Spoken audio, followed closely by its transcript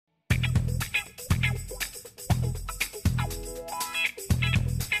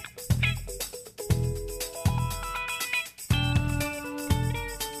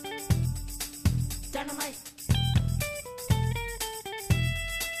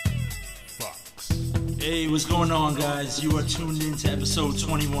Hey, what's going on, guys? You are tuned in to episode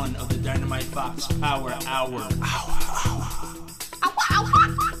 21 of the Dynamite Fox Power Hour.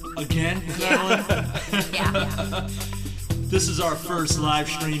 Again? Yeah. This is our first live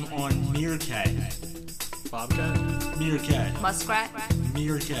stream on Meerkat. Bobcat? Meerkat. Muskrat?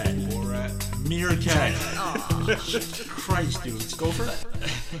 Meerkat. Borat? Meerkat. Oh. Christ, dude. Gopher?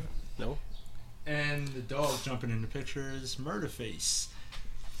 No. And the dog jumping in the picture is Murderface.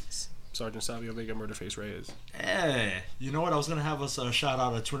 Sergeant Savio Vega Murderface Reyes. Hey, you know what? I was going to have us shout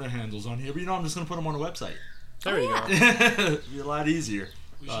out our Twitter handles on here, but I'm just going to put them on the website. There you go. It'd be a lot easier.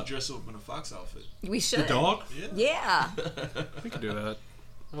 We should dress up in a fox outfit. We should. The dog? Yeah. We could do that.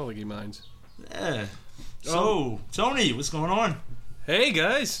 I don't think he minds. Yeah. So, Tony, what's going on? Hey,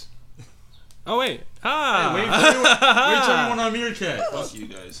 guys. Oh, wait. Hey, Ah. wait till everyone on Meerkat. Fuck you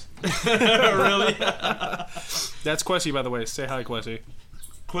guys. Really? That's Quessy, by the way. Say hi, Quessy.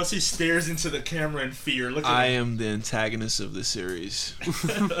 Quessy stares into the camera in fear. Look at I him. am the antagonist of the series.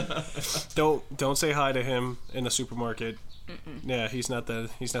 Don't say hi to him in the supermarket. Yeah, he's not the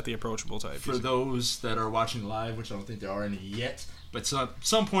approachable type. For those that are watching live, which I don't think there are any yet, but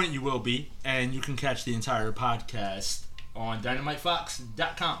some point you will be, and you can catch the entire podcast on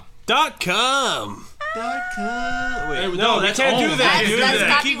DynamiteFox.com. .com. Wait, No, that's can't do owned. that.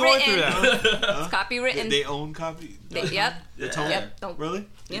 That's Keep going through copywritten. that. It's copywritten. They own copy. Yep. Yep. Don't. Really?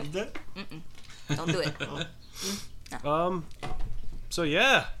 Yep. Did that? Don't do it. So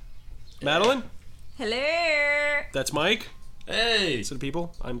yeah, Madeline. Hello. That's Mike. Hey, To the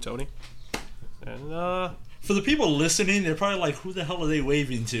people, I'm Tony. And for the people listening, they're probably like, who the hell are they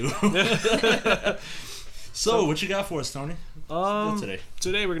waving to? So, what you got for us, Tony?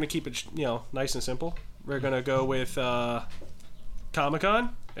 today we're gonna keep it nice and simple. We're gonna go with ComicCon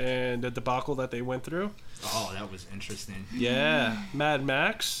and the debacle that they went through. Oh, that was interesting. Yeah, Mad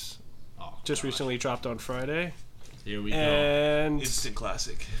Max Oh, just recently dropped on Friday, here we go. and Instant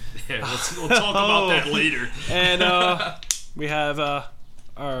classic. Yeah, we'll talk about that later. and we have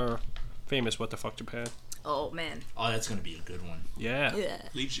our famous What the Fuck Japan. Oh man. Oh, that's gonna be a good one. Yeah, Yeah.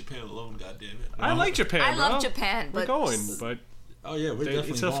 Leave Japan alone, goddammit. I like Japan. I love bro. Japan, We're but going, but Oh yeah, we're It's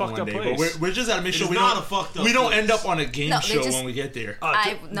definitely a going fucked one up day, place. but we're just gotta make sure It's we not don't a fucked up we don't place. end up on a game No, they show just- when we get there.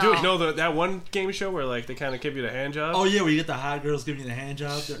 no. dude, no, that one game show where like they kind of give you the hand job. Oh yeah, we get the hot girls giving you the hand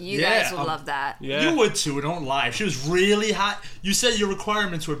job. You guys would love that. Yeah, You would too. Don't lie. If she was really hot, you said your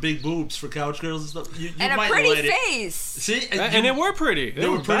requirements were big boobs for couch girls and stuff. You And a might pretty let it. face. See, and they were pretty. they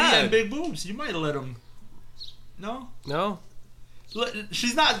were pretty bad. and big boobs. You might have let them. No, No,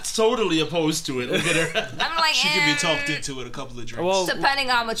 she's not totally opposed to it. Look at her. I'm like, She could be talked into it a couple of drinks. well, depending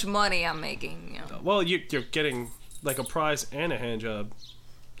how much money I'm making, you're getting like a prize and a hand job,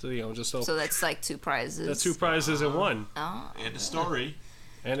 so just So that's like two prizes. that's two prizes in one, Oh. and a story.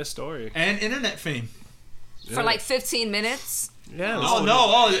 and a story. And internet fame. For like 15 minutes. Yeah, Oh no!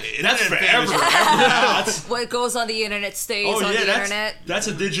 Oh, that's forever. That's, What goes on the internet stays oh on yeah, the internet. that's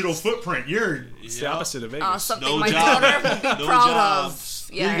a digital footprint. it's the opposite of Vegas. Something No my job. daughter would be No proud jobs.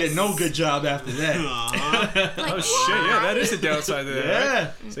 of. Yes. You get no good job after that. Oh shit! Yeah, that is the downside of that. Yeah.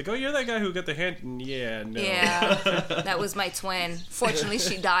 Right? It's like, oh, you're that guy who got the hand. Yeah, no. Yeah, that was my twin. Fortunately,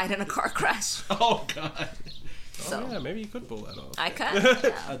 she died in a car crash. Oh god. So Oh, yeah, maybe you could pull that off. I cut.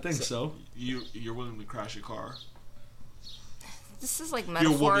 I think so. You're willing to crash a car. This is like You're a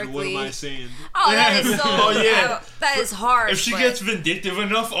woman. metaphorically. What am I saying? Oh, that is so. Oh, yeah. that is harsh. If she but- gets vindictive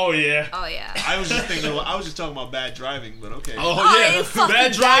enough, oh yeah. Oh yeah. I was just thinking. I was just talking about bad driving, but okay. Oh, yeah. you fucking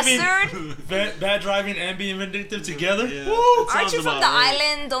Bad driving, bastard! bad driving and being vindictive together. Yeah. Woo! It Aren't sounds you from about the right.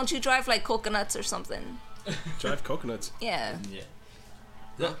 island? Don't you drive like coconuts or something? Drive coconuts. Yeah. Yeah.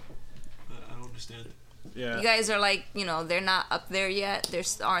 I don't understand it. Yeah. You guys are like, they're not up there yet.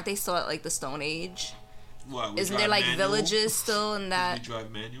 Aren't they still at like the Stone Age? What, we Isn't drive there like manual? villages still in We that?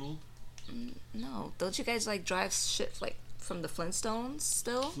 drive manual. No, don't you guys like drive shit like from the Flintstones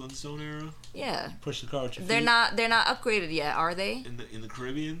still? Flintstone era Yeah. Push the car with your They're feet. not upgraded yet, are they? in the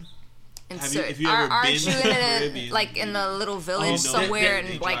Caribbean. Insert. If you ever Aren't been you to the in Caribbean? like in a little village No, somewhere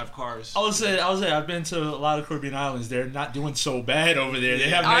they and like drive cars. I was saying, I've been to a lot of Caribbean islands. They're not doing so bad over there. They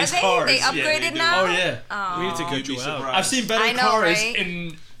have Are nice they? cars. They Yeah, upgraded they do. now? Oh yeah. We need to Oh. get You'd be you out. surprised. I've seen better I know, cars right?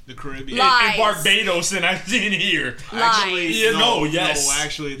 in the Caribbean. Lies. Barbados than I've seen here. Actually, Yeah, no, yes. No,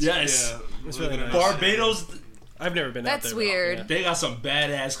 actually, it's, Yes. yeah, It's really nice. Barbados, I've never been out That's there. weird. Yeah. they got some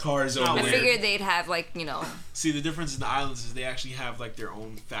badass cars over No, I there. figured they'd have like See, the difference in the islands is they actually have like their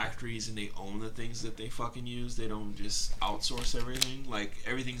own factories and they own the things that they fucking use. They don't just outsource everything. Like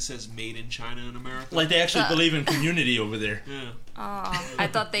everything says made in China in America. Like they actually believe in community over there. Yeah. I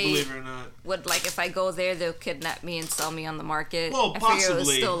thought they Believe it or not. would, like, if I go there, they'll kidnap me and sell me on the market. Well, I figure it was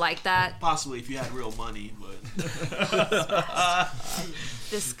possibly. still like that. Possibly if you had real money, but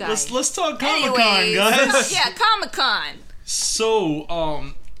This guy. Let's talk ComicCon, Anyways, guys. yeah, Comic-Con. So,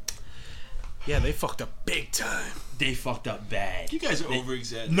 Yeah, they fucked up big time. they fucked up bad. you guys are over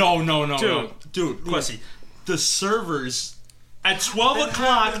exaggerating. No. Dude, Quessy, the servers at 12 That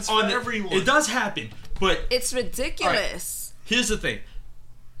o'clock happens for on everyone. It does happen, but It's ridiculous. here's the thing.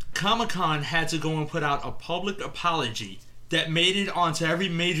 Comic-Con had to go and put out a public apology that made it onto every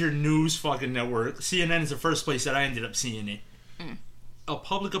major news fucking network. CNN is the first place that I ended up seeing it. A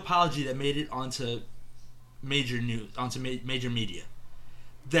public apology that made it onto major news, onto major media.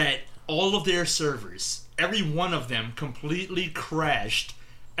 That all of their servers, every one of them, completely crashed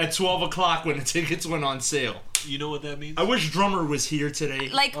at 12 o'clock when the tickets went on sale. You know what that means? I wish Drummer was here today.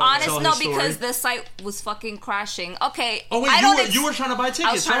 Like, tell honest, his no, story. because the site was fucking crashing. Okay. Oh, wait, I don't you were trying to buy tickets,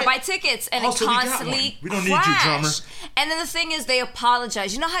 I was trying right? to buy tickets, and Oh, it so we got constantly one. We don't need you, drummer. crashed. And then the thing is, they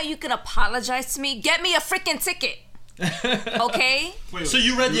apologize. You know how you can apologize to me? Get me a freaking ticket. Okay? Wait, So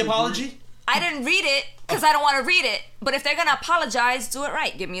you read the apology? I didn't read it because I don't want to read it. But if they're gonna apologize, do it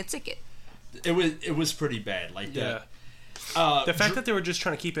right. Give me a ticket. It was pretty bad. Like Yeah. that. The fact that they were just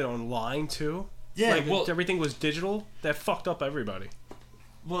trying to keep it online too. Yeah, Like well- everything was digital. That fucked up everybody.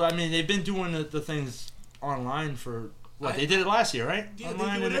 Well, I mean, they've been doing the things online for what they did it last year, right? Yeah, they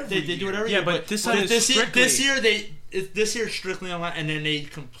online, do it and every they do it year. every Yeah, year. but this time is this strictly- year this year it's strictly online, and then they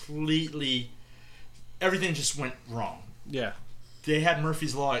completely everything just went wrong. Yeah. They had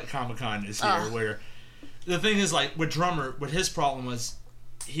Murphy's Law at Comic-Con this year, where the thing is, like, with Drummer, what his problem was,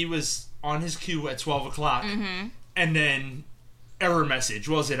 he was on his queue at 12 o'clock, and then error message,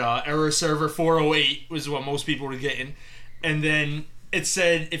 was it error server 408 was what most people were getting, and then it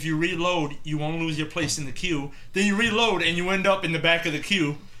said if you reload, you won't lose your place in the queue. Then you reload, and you end up in the back of the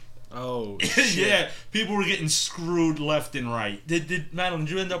queue. Oh shit. Yeah, people were getting screwed left and right. Did Madeline,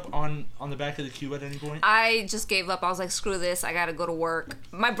 did you end up on the back of the queue at any point? I just gave up. I was like, screw this. I gotta go to work.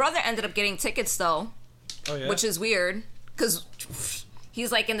 My brother ended up getting tickets though, Oh yeah. which is weird because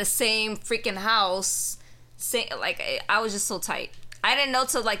he's like in the same freaking house. Like, I was just so tight. I didn't know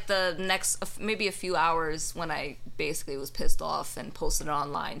till like the next maybe a few hours when I basically was pissed off and posted it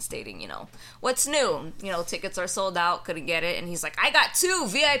online stating, what's new? Tickets are sold out, couldn't get it. And he's like, I got 2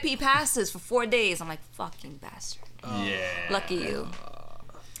 VIP passes for 4 days. I'm like, fucking bastard. Yeah. Lucky you.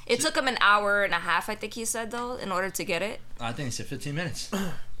 It took him an hour and a half, I think he said, though, in order to get it. I think he said 15 minutes.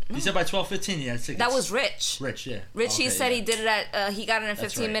 He said by 12:15 he had tickets. That was Rich. Rich, yeah. Rich, he Okay, said yeah. he did it at, he got it in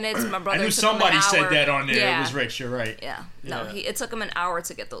 15 right. minutes. My brother I knew took him an somebody said hour. that on there. Yeah. It was Rich, you're right. Yeah. No, Yeah. it took him an hour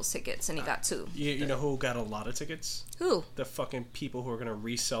to get those tickets, and he got 2. You know who got a lot of tickets? Who? The fucking people who are gonna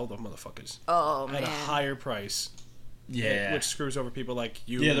resell the motherfuckers Oh, at man. a higher price. Yeah. Which screws over people like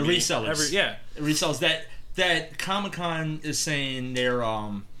you. Yeah, the me, resellers. yeah. Resellers that Comic-Con is saying they're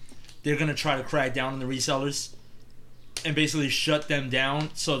gonna try to crack down on the resellers and basically shut them down.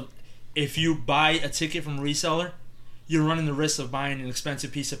 So if you buy a ticket from a reseller, you're running the risk of buying an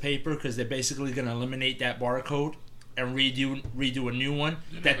expensive piece of paper because they're basically gonna eliminate that barcode and redo a new one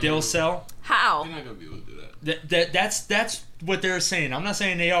that they'll sell. How? They're not gonna be able to do that. That's what they're saying. I'm not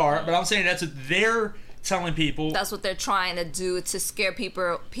saying they are, but I'm saying that's what they're telling people. That's what they're trying to do to scare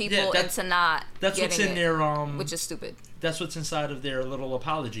people Yeah, into not That's getting what's in it, their which is stupid. That's what's inside of their little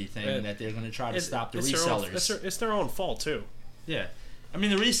apology thing that they're going to try to stop the resellers. It's their own fault too. Yeah, I mean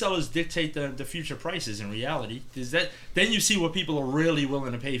the resellers dictate the future prices. In reality, is that then you see what people are really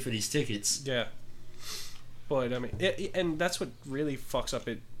willing to pay for these tickets. Yeah. But I mean, and that's what really fucks up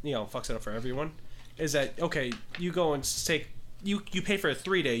it. Fucks it up for everyone. Is that okay? You go and take you pay for a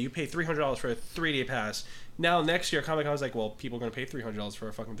 3-day. You pay $300 for a 3-day pass. Now next year, Comic-Con's like, well, people are gonna pay $300 for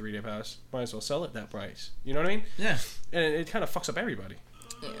a fucking 3-day pass. Might as well sell it that price. You know what I mean? Yeah, And it kind of fucks up everybody.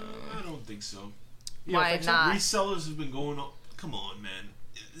 I don't think so. You don't Why think so? not? Resellers have been going on. Come on, man.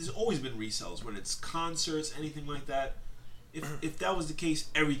 There's always been resellers, whether it's concerts, anything like that. If that was the case,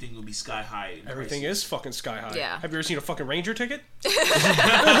 everything would be sky high. In Everything prices. is fucking sky high. Yeah. Have you ever seen a fucking Ranger ticket? No,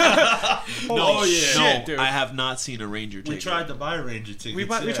 Holy shit, no, dude. I have not seen a Ranger ticket. we tried to buy Ranger tickets.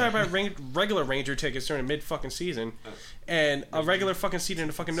 We tried to buy regular Ranger tickets during mid fucking season, and a regular fucking seat in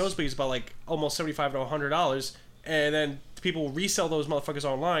a fucking nosebleed is about like almost $75 to $100, and then people resell those motherfuckers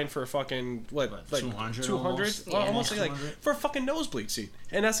online for fucking like 200 200 almost? Yeah. almost like 200. for a fucking nosebleed seat,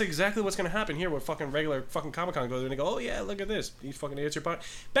 and that's exactly what's gonna happen here with fucking regular fucking Comic-Con goes and they go, oh yeah, look at this, these fucking idiots are buying.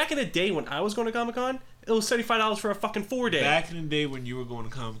 Back in the day when I was going to Comic-Con, It was $75 for a fucking 4-day. Back in the day when you were going to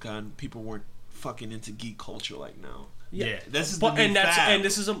Comic-Con, people weren't fucking into geek culture like now. Yeah. This is But, the new fad. and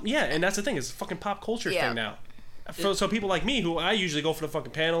this is and that's the thing. It's a fucking pop culture thing now. So people like me, who I usually go for the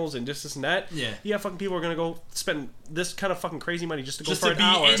fucking panels and this and that. Yeah. Fucking people are gonna go spend this kind of fucking crazy money just to go Just for to an be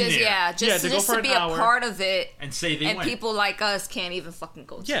hour. in there. Just to be a part of it. And say they and went. people like us can't even fucking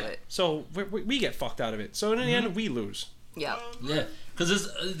go to it. So we get fucked out of it. So in the end, we lose. Yeah. Yeah. Because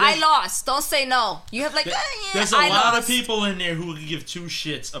I lost. Don't say no. You have like, there's a I lot lost. of people in there who could give two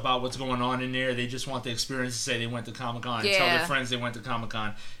shits about what's going on in there. They just want the experience to say they went to Comic-Con and tell their friends they went to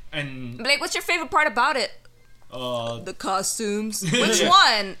Comic-Con. And like, what's your favorite part about it? The costumes. Which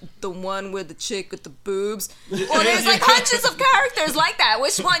one? The one with the chick with the boobs? Well, there's like hundreds of characters like that.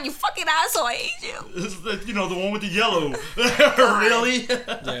 Which one? You fucking asshole, I hate you. It's the one with the yellow. Really?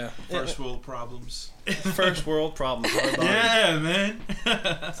 Yeah. First world problems. First world problem. Yeah, man.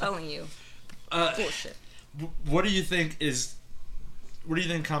 I'm telling you. Bullshit. What do you think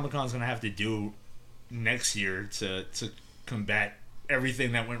Comic-Con's gonna have to do next year to combat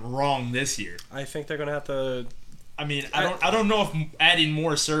everything that went wrong this year? I think they're gonna have to. I mean, I don't know if adding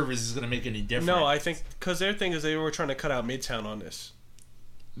more servers is gonna make any difference. No, I think because their thing is they were trying to cut out Midtown on this.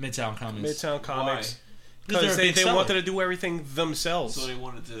 Midtown Comics. Midtown Comics. Why? Because they wanted to do everything themselves. So they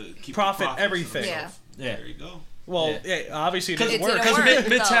wanted to keep profit the everything. Yeah. There you go. Well, obviously it didn't work. Because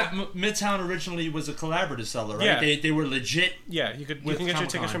work, Midtown originally was a collaborative seller, right? Yeah. They were legit. Yeah, you can get Comic-Con. your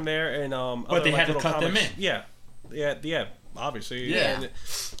tickets from there, and but they had to cut them in. Yeah, obviously. Yeah.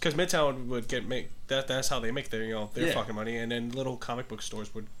 Because Midtown would make that. That's how they make their Yeah. fucking money, and then little comic book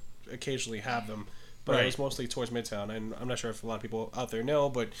stores would occasionally have them, but Right. it was mostly towards Midtown. And I'm not sure if a lot of people out there know,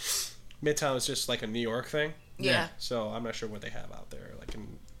 but Midtown is just like a New York thing. Yeah. So I'm not sure what they have out there, like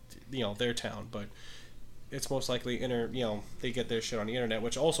in their town, but it's most likely they get their shit on the internet,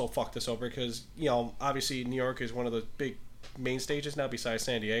 which also fucked us over because obviously New York is one of the big main stages now besides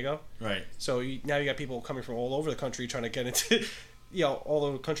San Diego. Right. So now you got people coming from all over the country trying to get into all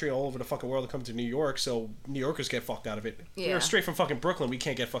over the country, all over the fucking world to come to New York. So New Yorkers get fucked out of it. Yeah. We're straight from fucking Brooklyn. We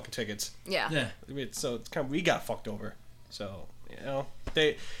can't get fucking tickets. Yeah. Yeah. So it's kind of, we got fucked over. So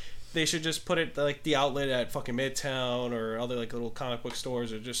they should just put it like the outlet at fucking Midtown or other like little comic book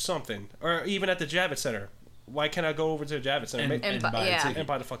stores or just something, or even at the Javits Center. Why can't I go over to the Javits Center and buy a ticket? And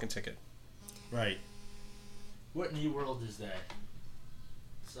buy the fucking ticket? Right. What new world is that?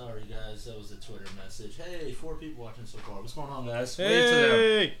 Sorry, guys, that was a Twitter message. Hey, 4 people watching so far. What's going on, guys?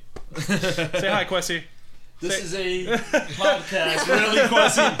 Hey! Say hi, Quessy. This is a podcast. Really,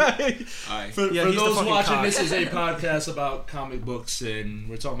 Quessy? Hi. For he's the those fucking watching, cock. this is a podcast about comic books, and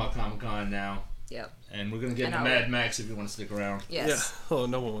we're talking about Comic-Con now. Yep. And we're going to get And into our- Mad Max if you want to stick around. Yes. Yeah. Oh,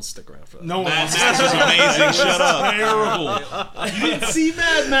 no one wants to stick around for that. No one Mad wants Max to was amazing. Shut up. Terrible. You didn't see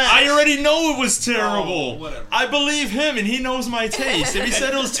Mad Max. I already know it was terrible. Oh, whatever. I believe him, and he knows my taste. If he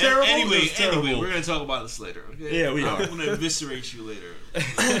said it was terrible, it was terrible. Anyway, we're gonna talk about this later. Okay? Yeah, we are. I'm gonna eviscerate you later.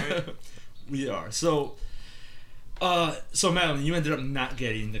 Alright? We are. So Madeline, you ended up not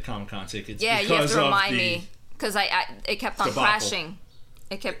getting the Comic-Con tickets. Yeah, you have because to of remind the me because it kept on debacle. crashing.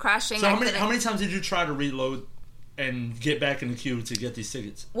 It kept crashing. So I how couldn't- many times did you try to reload and get back in the queue to get these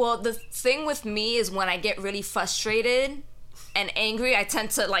tickets? Well, the thing with me is when I get really frustrated and angry, I tend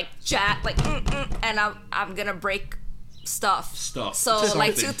to like and I'm gonna break stuff. So Something.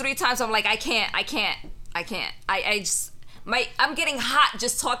 like 2-3 times, I'm like, I can't. I just I'm getting hot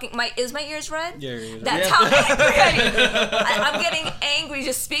just talking. Is my ears red? Yeah, your ears are That's how angry I'm getting angry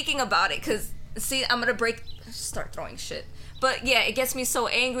just speaking about it. Cause see, I'm gonna start throwing shit. But yeah, it gets me so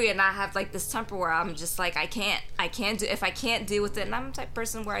angry, and I have like this temper where I'm just like, I can't do, if I can't deal with it, and I'm the type of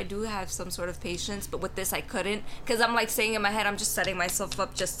person where I do have some sort of patience, but with this I couldn't, because I'm like saying in my head, I'm just setting myself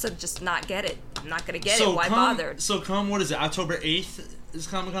up just to not get it. I'm not gonna get it. Why bother? So what is it? October 8th is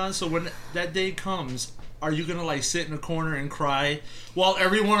Comic-Con. So when that day comes, are you gonna like sit in a corner and cry while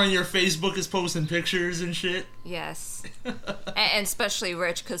everyone on your Facebook is posting pictures and shit? Yes, and especially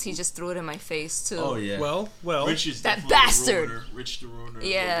Rich, because he just threw it in my face too. Oh yeah. Well. Rich is That definitely bastard. the ruiner. Rich the ruiner.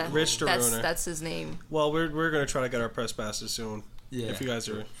 Yeah, Rich the ruiner. That's his name. Well, we're gonna try to get our press passes soon. Yeah. If you guys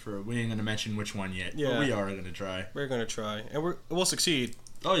are, we ain't gonna mention which one yet. Yeah. But we are gonna try. we're gonna try, and we'll succeed.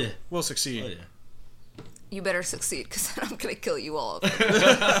 Oh yeah. We'll succeed. Oh yeah. You better succeed, because I'm gonna kill you all.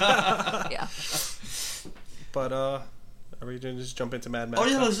 Yeah. But are we gonna just jump into Mad Max? Oh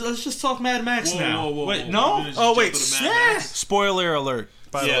yeah. Let's just talk Mad Max now. Whoa, Wait, whoa. no. We're gonna just Oh jump wait, into Mad yeah. Max. Spoiler alert.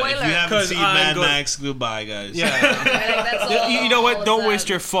 By the Yeah, way. if you haven't 'Cause seen I'm Mad gonna- Max, goodbye, guys. Yeah. That's all, You know what? all Don't of waste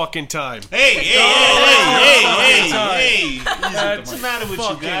them. your fucking time. Hey, what's the matter with you,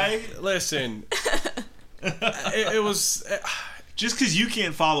 Fucking- guy? Listen, it was. Just because you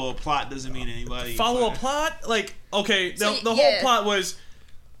can't follow a plot doesn't mean anybody Follow a plot? Like, okay, the So, whole plot was,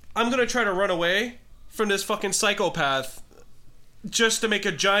 I'm gonna try to run away from this fucking psychopath just to make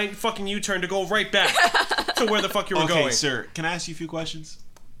a giant fucking U-turn to go right back to where the fuck you were going. Okay, sir, can I ask you a few questions?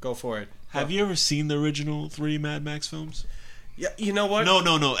 Go for it. Have you ever seen the original 3 Mad Max films? Yeah, you know what?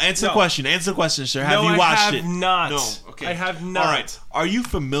 No. Answer the question. Answer the question, sir. Have No, you watched I it? have not. No. Okay. I have not. All right. Are you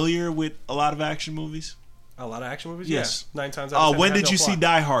familiar with a lot of action movies? A lot of action movies? Yes. Yeah. 9 times out of 10. When I have did no you see plot.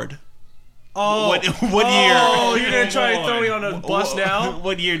 Die Hard? Oh. What year? Oh, you're gonna try and throw me on a bus now?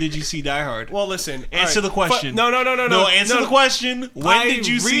 What year did you see Die Hard? Well, listen. Answer the question. No. No, answer the question. When did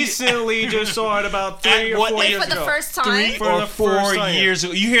you see? recently just saw it about 3 or what- 4 Wait, years for the ago. first time? 3 For or the 4 first time. years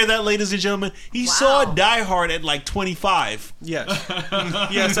ago. You hear that, ladies and gentlemen? He Wow. saw Die Hard at like 25. Yes.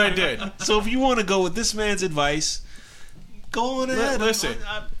 Yes, I did. So if you want to go with this man's advice, go on ahead. Listen.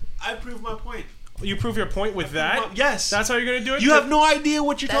 I proved my point. You prove your point with that? Yes. That's how you're gonna do it? You have no idea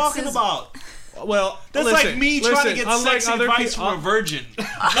what you're That's talking his- about. Well, That's listen, like me trying to get unlike sex other advice people- from a virgin.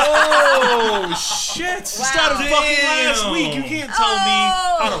 Oh, shit. Started fucking last week. You can't tell me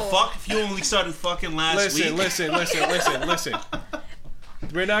how to Oh. fuck if you only started fucking last week. Listen.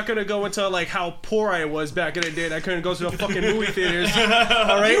 We're not gonna go into like how poor I was back in the day. And I couldn't go to the fucking movie theaters. All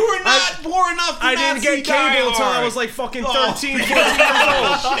right, You were not poor enough to I not didn't see get Die cable until I Hard. was like fucking Oh. 13, 14 years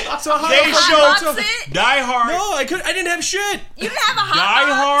old. So how They the fuck- showed Hot box it? Die Hard. No, I didn't have shit. You didn't have a hot Die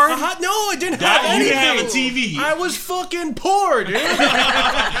box? Hard. No, I didn't have You anything. didn't have a TV. I was fucking poor, dude.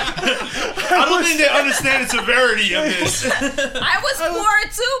 I don't think they understand the severity of this. I was poor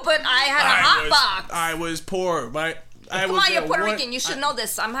too, but I had a hot box. I was poor. Come on, you're Puerto Rican. You should know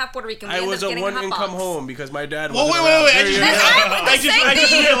this. I'm half Puerto Rican. We I ended was up a getting one hot income box. home because my dad was. Well, wait. That's I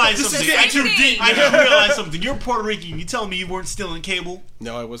just realized This is something. getting too deep. I just realized something. You're Puerto Rican. You telling me you weren't stealing cable?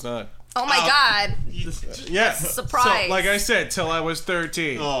 No, I was not. Oh my god. Yeah. Surprise. So, like I said, till I was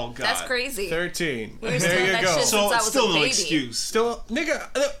 13. Oh God. That's crazy. 13. We were There stealing you that go. shit So since I it's was still a no baby. excuse. Still, nigga,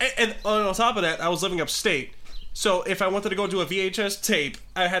 and on top of that, I was living upstate. So if I wanted to go do a VHS tape,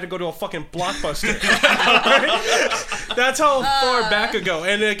 I had to go to a fucking Blockbuster. Right? That's how far back ago.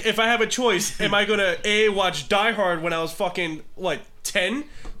 And like, if I have a choice, am I gonna watch Die Hard when I was fucking like 10,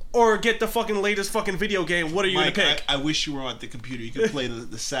 or get the fucking latest fucking video game? What are you Mike, gonna pick? I wish you were on the computer. You could play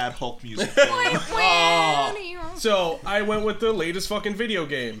the sad Hulk music. So I went with the latest fucking video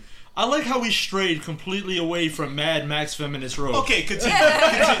game. I like how we strayed completely away from Mad Max Feminist Road. Okay, continue.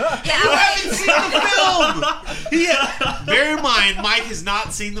 Yeah, You haven't seen the film. Bear in mind, Mike has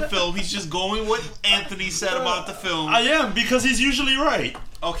not seen the film. He's just going what Anthony said about the film. I am, because he's usually right.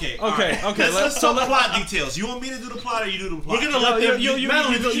 Okay. Okay. Let's talk plot details. You want me to do the plot, or you do the plot? We're gonna let them. You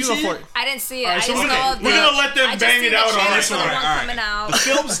Madeline, go did you go see for it? it. I didn't see it. Alright, I so just we're know gonna- the. we're gonna let them I just bang see it the out on trailer this for the one. one Alright. coming out. The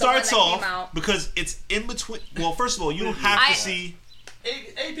film starts The one that off came out. because it's in between. Well, first of all, you don't have to see.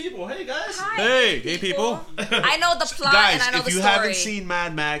 Hey, people. Hey, guys. Hi, Hey, hey, people. I know the plot Guys, and I know if the you story. haven't seen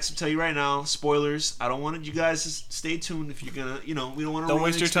Mad Max, I'll tell you right now, spoilers. I don't want you guys to stay tuned if you're gonna, we don't want to. Don't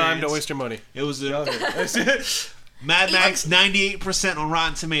waste your time. Don't waste your money. It was a Mad Max 98% on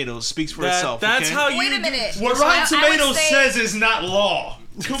Rotten Tomatoes. Speaks for itself. That's okay? how you. Wait a minute. What I Rotten would Tomatoes say- says is not law.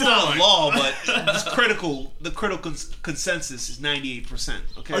 Come It's not on. a law, but it's critical. The critical consensus is 98%.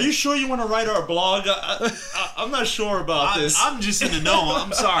 Okay. Are you sure you want to write our blog? I'm not sure about this. I'm just in the know.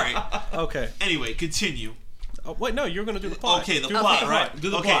 I'm sorry. Okay. Anyway, continue. Oh, wait, no, you're gonna do the plot. Okay, the Do plot, fucking right?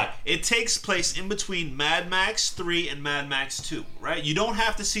 Do the okay. plot. It takes place in between Mad Max 3 and Mad Max 2, right? You don't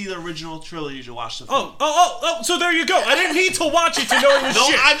have to see the original trilogy to watch the film. Oh, so there you go. I didn't need to watch it to know it was No,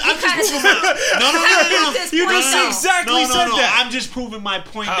 shit. I'm just proving my... No. This You point, just though. exactly said that. I'm just proving my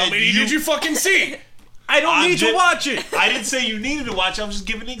point How that many did you fucking see? I don't I'm need to just- watch it. I didn't say you needed to watch. I was just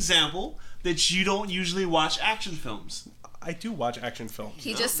giving an example that you don't usually watch action films. I do watch action films.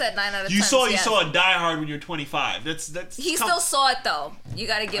 He just said 9 out of 10. You saw yes. a Die Hard when you were 25. That's. He still saw it though. You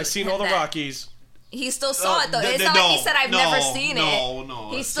gotta give. I've seen him all the that. Rockies. He still saw it though. It's not like he said I've never seen it. No,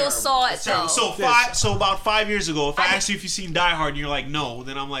 He that's still terrible. saw it That's terrible. though. So about 5 years ago, if I I- asked you if you've seen Die Hard and you're like no,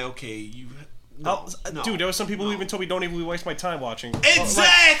 then I'm like okay, you. No, no, Dude, there were some people who no. even told me don't even waste my time watching.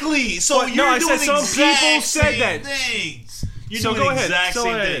 Exactly. So But you're no, I doing said some exact people said same that. things. You're So doing go the ahead. exact Go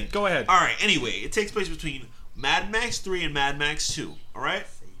same ahead. thing. Go ahead. All right. Anyway, it takes place between Mad Max 3 and Mad Max 2. All right.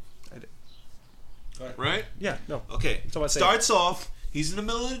 Right. Yeah, no. Okay. So I say- Starts off. He's in the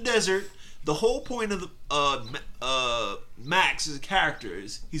middle of the desert. The whole point of the Max as a character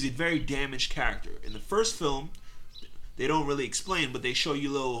is he's a very damaged character. In the first film, they don't really explain, but they show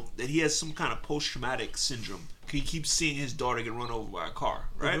you that he has some kind of post-traumatic syndrome. He keeps seeing his daughter get run over by a car,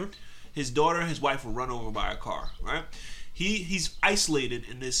 right? His daughter and his wife were run over by a car, right? He's isolated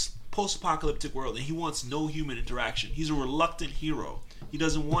in this post-apocalyptic world, and he wants no human interaction. He's a reluctant hero. He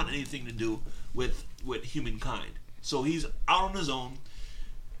doesn't want anything to do with humankind. So he's out on his own.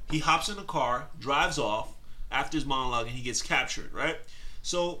 He hops in a car, drives off after his monologue, and he gets captured, right?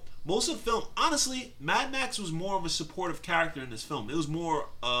 So most of the film, honestly, Mad Max was more of a supportive character in this film. It was more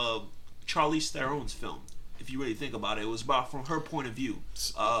Charlize Theron's film. If you really think about it, it was about from her point of view.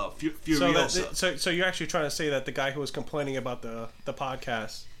 Furiosa. So you're actually trying to say that the guy who was complaining about the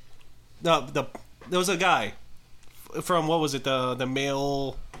podcast, there was a guy from, what was it, the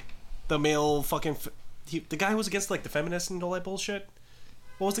male fucking, the guy who was against like the feminists and all that bullshit.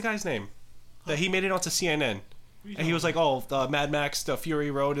 What was the guy's name? That he made it onto CNN. And he was like, "Oh, Mad Max: The Fury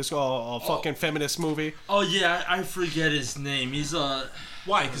Road is a fucking feminist movie." Oh yeah, I forget his name. He's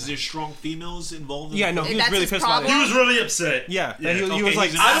Why? Because there's strong females involved. Yeah, no, he was really pissed about it. He was really upset. Yeah, he was like,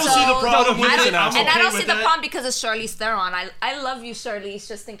 "I don't see the problem." I don't see the problem because it's Charlize Theron. I love you, Charlize.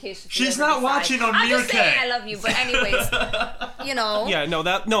 Just in case she's not watching on Meerkat. I'm just saying Meerkat. I love you, but anyways, you know. Yeah,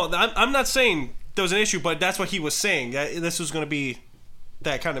 I'm not saying there was an issue, but that's what he was saying. That this was going to be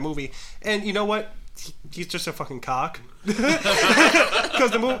that kind of movie, and you know what? He's just a fucking cock.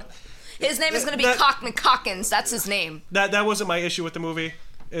 Because the movie, his name is going to be Cockman Cockins. That's his name. That wasn't my issue with the movie.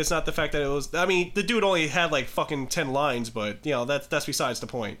 It's not the fact that it was. I mean, the dude only had like fucking 10 lines, but you know that's besides the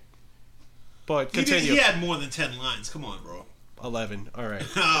point. But continue. He had more than 10 lines. Come on, bro. 11. All right.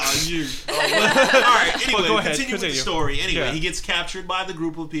 All right. Anyway, go ahead. Continue with the story. Anyway, he gets captured by the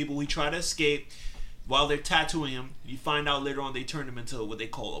group of people. We try to escape while they're tattooing him. You find out later on they turned him into what they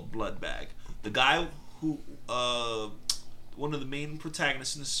call a blood bag. The guy who, one of the main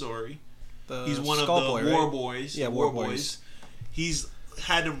protagonists in the story, he's one of the War Boys. Yeah, War Boys. He's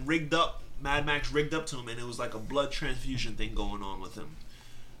had him rigged up. Mad Max rigged up to him, and it was like a blood transfusion thing going on with him.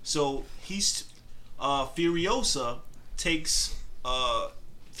 So he's Furiosa takes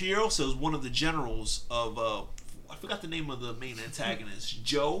Furiosa is one of the generals of I forgot the name of the main antagonist.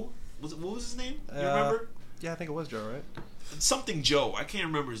 Joe, what was his name? You remember? Yeah, I think it was Joe, right? Something Joe. I can't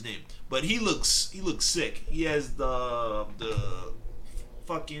remember his name, but he looks sick. He has the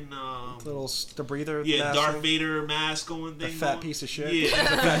fucking the breather. Yeah, Darth Vader mask going thing. The fat piece of shit. Yeah,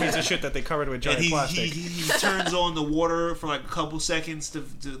 the fat piece of shit that they covered with giant plastic. He turns on the water for like a couple seconds to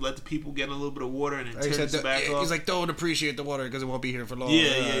let the people get a little bit of water, and then turns it back off. He's like, don't appreciate the water because it won't be here for long.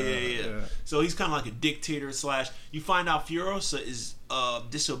 Yeah. So he's kind of like a dictator / You find out Furiosa is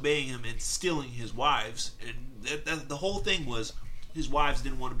disobeying him and stealing his wives, and the whole thing was his wives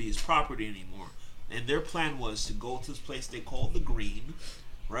didn't want to be his property anymore, and their plan was to go to this place they called the Green,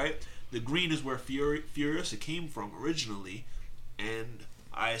 right? The Green is where Furiosa came from originally, and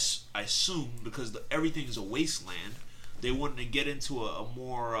I assume because everything is a wasteland, they wanted to get into a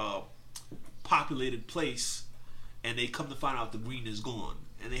more populated place, and they come to find out the Green is gone,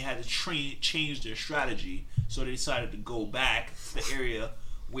 and they had to change their strategy, so they decided to go back to the area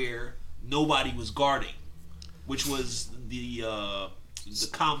where nobody was guarding, which was the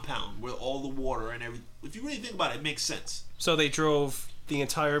compound where all the water and everything. If you really think about it, it makes sense. So they drove the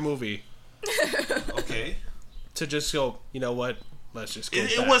entire movie. Okay. To just go, you know what? Let's just go.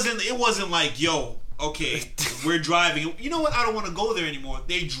 It wasn't like, yo, okay, we're driving. You know what? I don't want to go there anymore.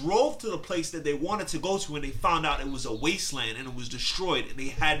 They drove to the place that they wanted to go to, and they found out it was a wasteland and it was destroyed, and they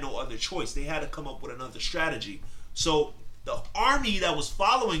had no other choice. They had to come up with another strategy. So the army that was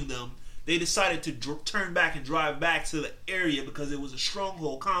following them, they decided to turn back and drive back to the area because it was a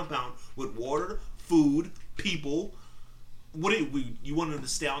stronghold compound with water, food, people. You wanted them to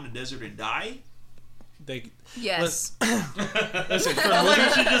stay out in the desert and die? Yes. Listen, I like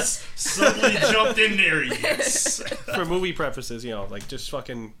how she just suddenly jumped in there. Yes. For movie purposes, you know, like just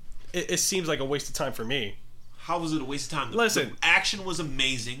fucking. It seems like a waste of time for me. How was it a waste of time? Listen, the action was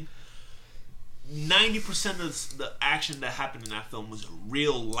amazing. 90% of the action that happened in that film was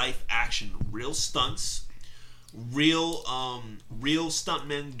real life action, real stunts, real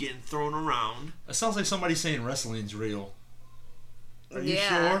stuntmen getting thrown around. It sounds like somebody saying wrestling's real. Are you Yeah.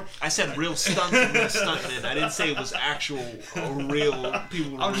 sure? I said real stunts and real stuntmen. I didn't say it was actual real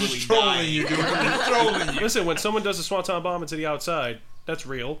people who I'm really just trolling dying. you, dude. I'm just trolling you. Listen, when someone does a swanton bomb into the outside, that's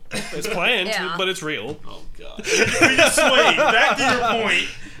real. It's planned, Yeah. but it's real. Oh god. We just swayed. Back to your point.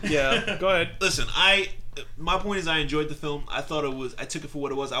 Yeah, go ahead. Listen, my point is I enjoyed the film. I took it for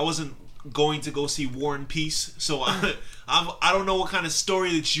what it was. I wasn't going to go see War and Peace, so I don't know what kind of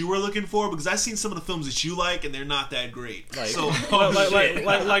story that you were looking for, because I've seen some of the films that you like and they're not that great. Like, So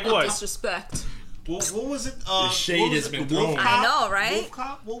like what? Disrespect. What was it? The shade has been Wolf thrown. Cop? I know, right? Wolf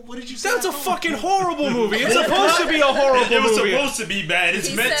Cop? What did you say? That's a fucking horrible movie. It's supposed to be a horrible movie. It was supposed to be bad. It's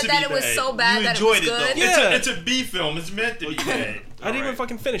He meant said to that be it was bad. so bad You that it enjoyed was it, good. though. Yeah. It's a B film. It's meant to be bad. I didn't even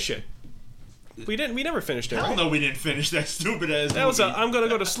fucking finish it. We never finished it. Hell Right? no, we didn't finish that stupid ass. That was a movie. I'm gonna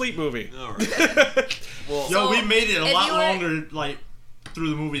go to sleep movie. All right. Well, Yo, So, we made it a if lot you were- longer, like through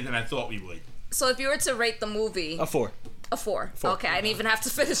the movie than I thought we would. So if you were to rate the movie A 4. a 4. Okay, I didn't even have to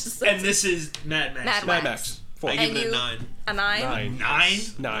finish the And sentence. this is Mad Max. Mad Mad Max. Max. 4. I give And it a you- 9. A 9? 9. 9.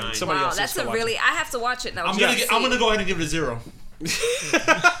 9. Somebody Wow, else that's needs a to watch really. I have to watch it now. I'm gonna go ahead and give it a 0.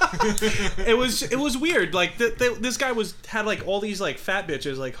 It was weird. Like this guy had like all these like fat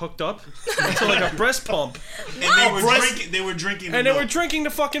bitches like hooked up to like a breast pump, And they were drinking. and they were drinking the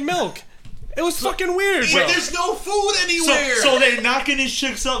fucking milk. It was fucking weird, bro. There's no food anywhere. So they're knocking these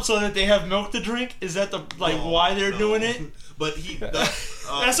chicks up so that they have milk to drink? Is that why they're doing it? But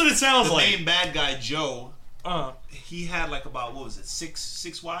That's what it sounds the like. main bad guy Joe. Uh, He had like about what was it,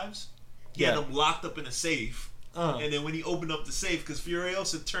 six wives? He Yeah. had them locked up in a safe. Uh. And then when he opened up the safe, because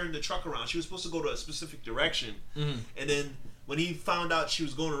Furiosa turned the truck around, she was supposed to go to a specific direction. And then when he found out she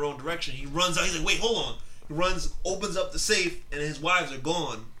was going the wrong direction, he runs out. He's like, "Wait, hold on!" He runs, opens up the safe, and his wives are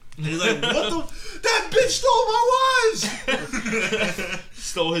gone. And he's like, "What the? That bitch stole my wives!"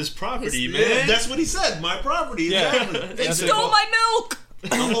 stole his property, His- man. Yeah, that's what he said. My property. Yeah. Exactly. They That's it. stole my milk.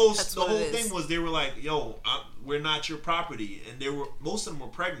 The whole That's the what whole it is. thing was they were like, "Yo, we're not your property," and most of them were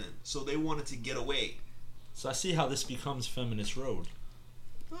pregnant, so they wanted to get away. So I see how this becomes Feminist Road.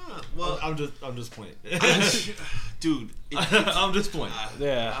 Well, I'm just playing. dude, I'm just playing.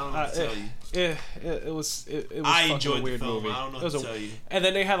 Yeah, I don't know what to tell you. It was I fucking enjoyed a the weird film. movie. I don't know It was what to tell you. And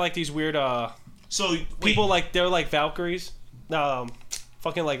then they had like these weird So people wait, like they're like Valkyries,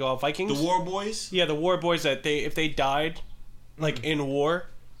 fucking like Vikings. the War Boys. Yeah, the war boys that if they died, like in war,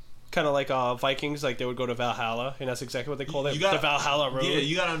 kind of like Vikings, like they would go to Valhalla, and that's exactly what they call it, the Valhalla Road. Yeah,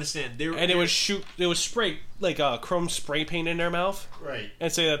 you gotta understand. And it was spray like chrome spray paint in their mouth, Right.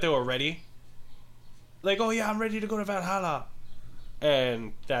 and say that they were ready. Like, oh yeah, I'm ready to go to Valhalla,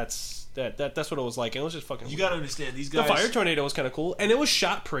 and that's what it was like. And it was just fucking. You weird. gotta understand these The guys. fire tornado was kind of cool, and it was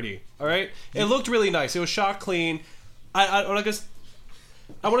shot pretty. All right, it looked really nice. It was shot clean. I want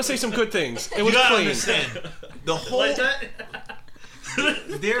to say some good things. It was You gotta clean. understand the whole. Like that?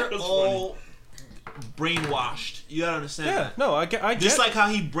 They're That's all brainwashed. You gotta understand. Yeah, that. no, I get. Just like how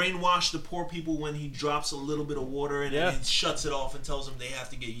he brainwashed the poor people when he drops a little bit of water and Yeah. then he shuts it off and tells them they have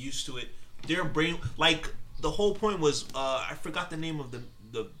to get used to it. They're the whole point was I forgot the name of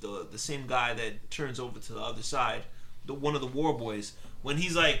the same guy that turns over to the other side, one of the war boys, when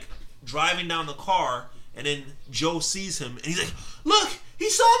he's like driving down the car and then Joe sees him and he's like, "Look, he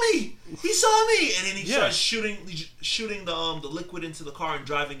saw me, and then he starts shooting the liquid into the car and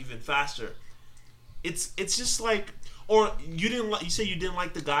driving even faster. It's just like. Or you didn't like? You say you didn't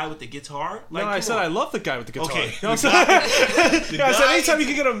like the guy with the guitar? Like, No, I said I love the guy with the guitar. Okay. You know what I'm saying? I said anytime you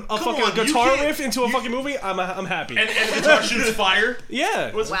can get a Come fucking on, you guitar can't- riff into a fucking movie, I'm happy. And the guitar shoots fire.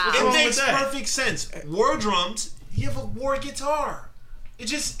 Yeah. What's Wow. wrong It with makes that? perfect sense. War drums. You have a war guitar.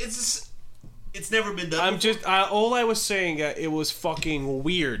 It's never been done. All I was saying, it was fucking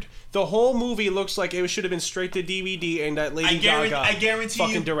weird. The whole movie looks like it should have been straight to DVD, and that Lady Gaga I guarantee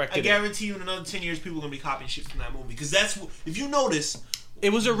fucking you. directed I guarantee you, in another 10 years, people are gonna be copying shit from that movie because that's if you notice.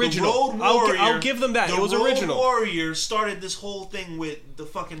 it was original. The Road Warrior, I'll give them that. The It was Road original. Warrior started this whole thing with the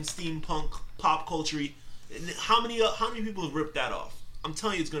fucking steampunk pop culture. And how many people have ripped that off? I'm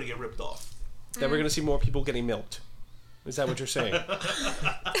telling you, it's gonna get ripped off. That we're gonna see more people getting milked. Is that what you're saying?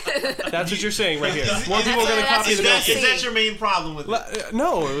 That's what you're saying right here. More people are gonna copy Is the that- milking. Is that your main problem with it?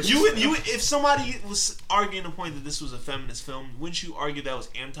 No, it was You if somebody was arguing the point that this was a feminist film, wouldn't you argue that was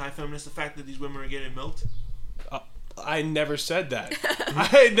anti-feminist? The fact that these women are getting milked. I never said that.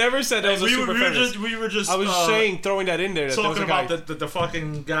 I never said that was a super feminist. We were just. I was saying, throwing that in there. That there was talking a guy, about the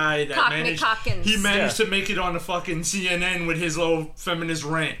fucking guy that Cockney managed. Cockins. He managed to make it on the fucking CNN with his little feminist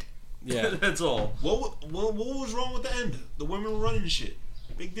rant. Yeah. That's all. What was wrong with the end? The women were running shit.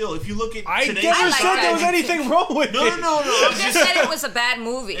 Big deal. If you look at I today's never like said there was that. anything wrong with No. it. I'm Just said it was a bad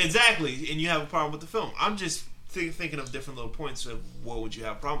movie. exactly, and you have a problem with the film. I'm just thinking of different little points of what would you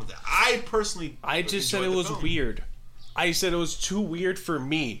have a problem with that. I personally, I just said it enjoyed the was film. weird. I said it was too weird for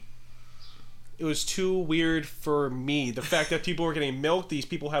me. It was too weird for me. The fact that people were getting milked, these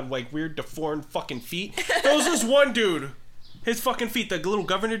people had like weird deformed fucking feet. There was this one dude, his fucking feet, the little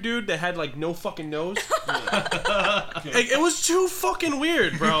governor dude that had like no fucking nose. Like, it was too fucking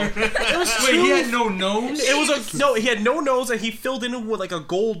weird, bro. It was Wait, too, he had no nose. It was he had no nose and he filled in with like a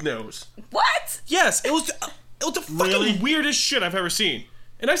gold nose. What? Yes, it was the fucking Really? weirdest shit I've ever seen.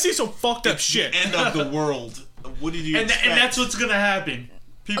 And I see some fucked up shit. The end of the world. What did you expect? And that's what's gonna happen.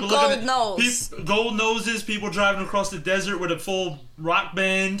 People gold nose. Gold noses. People driving across the desert with a full rock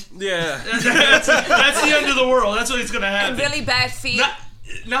band. Yeah. That's the end of the world. That's what's gonna happen. And really bad feet.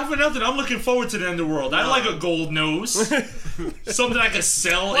 Not for nothing. I'm looking forward to the end of the world. I like a gold nose. Something I could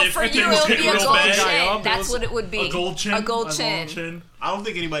sell if for you, things it would get be a real gold bad. chin. That's what it would be. A gold chin. A gold chin. I don't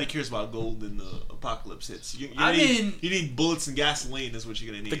think anybody cares about gold in the apocalypse hits. You need bullets and gasoline. Is what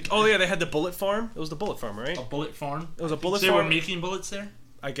you're gonna need. They had the bullet farm. It was the bullet farm, right? A bullet farm. It was a bullet they farm. They were making bullets there.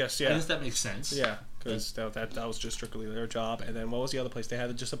 I guess, yeah. I guess that makes sense. Yeah, because that was just strictly their job. And then what was the other place? They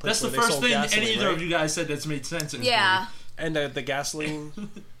had just a place that's where the they first sold thing gasoline, either right? of you guys said that's made sense. Yeah. And the gasoline.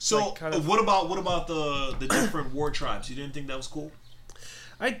 So what about the different war tribes? You didn't think that was cool?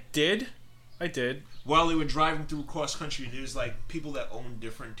 I did. While they were driving through cross country, there's like people that own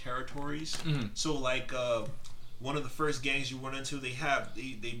different territories. Mm-hmm. So like one of the first gangs you run into, they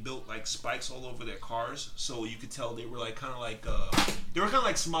built like spikes all over their cars, so you could tell they were like kind of like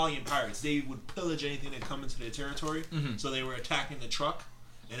Somalian pirates. They would pillage anything that come into their territory. Mm-hmm. So they were attacking the truck.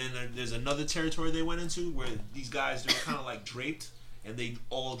 And then there's another territory they went into where these guys, they were kind of like draped, and they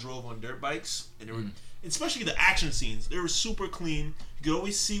all drove on dirt bikes, and they were, especially the action scenes, they were super clean. You could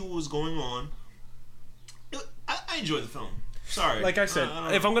always see what was going on. I enjoyed the film. Sorry. Like I said,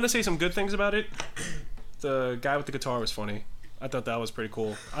 if I'm gonna say some good things about it, the guy with the guitar was funny. I thought that was pretty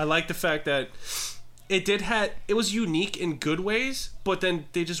cool. I like the fact that it was unique in good ways, but then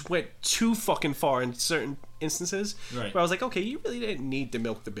they just went too fucking far in certain instances. Right. Where I was like, okay, you really didn't need to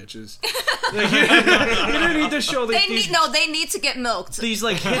milk the bitches. Like, you didn't need to show they need to get milked. These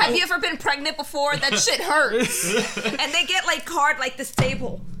like have you ever been pregnant before? That shit hurts. And they get like hard like this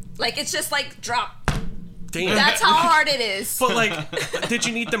table. Like it's just like drop. Damn. That's how hard it is. But like, did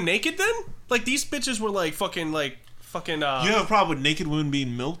you need them naked then? Like these bitches were like fucking. You have a problem with naked women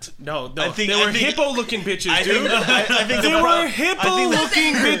being milked? No. They were hippo-looking bitches, dude. I think they were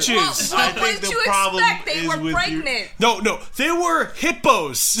hippo-looking bitches. What did you expect? They were pregnant. No, they were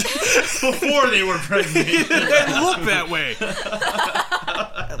hippos before they were pregnant. They look that way.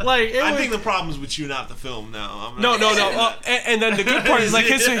 I think the problem is with you, not the film. Now, no. And then the good part is like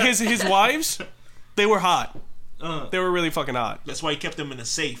his wives. They were hot. They were really fucking hot. That's why he kept them in a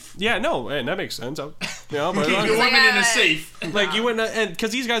safe. Yeah, no, and that makes sense. But keep your women in a safe. Like you wouldn't, and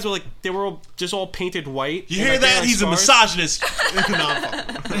because these guys were like they were all painted white. You hear that? He's a misogynist.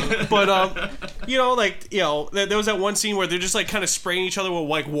 But there was that one scene where they're just like kind of spraying each other with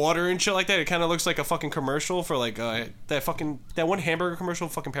like water and shit like that. It kind of looks like a fucking commercial for like that one hamburger commercial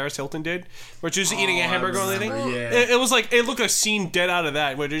fucking Paris Hilton did, where she's just eating a hamburger and everything. Yeah. It was like it looked like a scene dead out of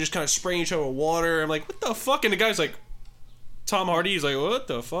that where they're just kind of spraying each other with water. I'm like, what the fuck? And the guy's like, Tom Hardy. He's like, what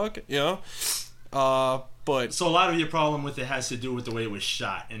the fuck? You know. But so a lot of your problem with it has to do with the way it was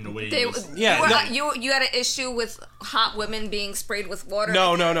shot and the way you had an issue with hot women being sprayed with water.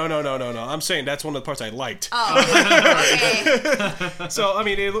 No. I'm saying that's one of the parts I liked. Oh, okay. So I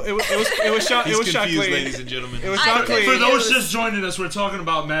mean, it was shot. It was shot clean, ladies and gentlemen. It was shot clean. For those just joining us, we're talking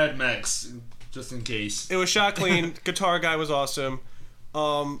about Mad Max, just in case. It was shot clean. Guitar guy was awesome.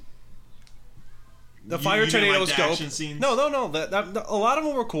 The fire tornado was dope. No. A lot of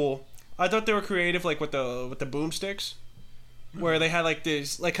them were cool. I thought they were creative, like with the boomsticks, where they had like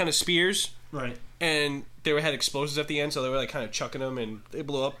this like kind of spears, right? And they had explosives at the end, so they were like kind of chucking them, and they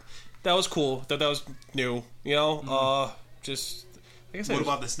blew up. That was cool. That was new, you know. Just like I said. What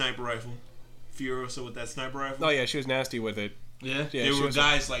about the sniper rifle? Furiosa with that sniper rifle? Oh yeah, she was nasty with it. Yeah. There were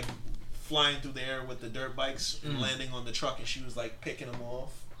guys like flying through the air with the dirt bikes and landing on the truck, and she was like picking them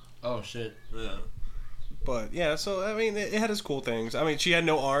off. Oh shit. Yeah. But yeah, so I mean, it had its cool things. I mean, she had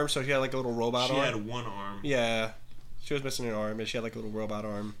no arm, so she had like a little robot arm. She had one arm. Yeah, she was missing an arm, and she had like a little robot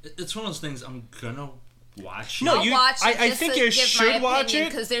arm. It's one of those things I'm gonna watch. No, I think you should watch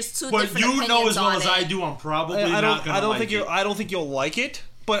it because there's two but different you know as well as it. I do, I'm probably I not gonna. I don't think you'll like it,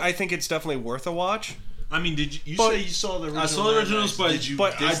 but I think it's definitely worth a watch. I mean, did you say you saw the original? I saw the originals, but did you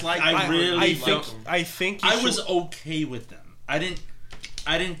dislike them? I think I was okay with them. I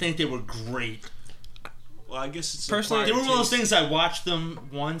didn't think they were great. Well, I guess it's personally they were one of those things. I watched them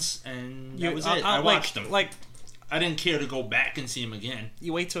once, and that was it. I watched them. Like, I didn't care to go back and see them again.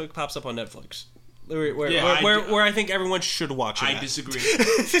 You wait till it pops up on Netflix, where I think everyone should watch it. I disagree.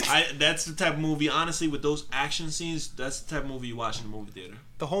 That's the type of movie. Honestly, with those action scenes, that's the type of movie you watch in the movie theater.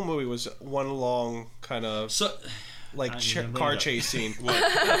 The whole movie was one long kind of car chase scene. What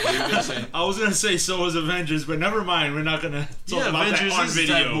were you gonna say? I was gonna say so was Avengers, but never mind. We're not gonna talk about Avengers that on is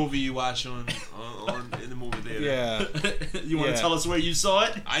video. the type of movie you watch on in the movie theater. Yeah. You want to tell us where you saw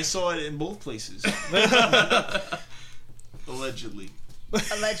it? I saw it in both places. Allegedly.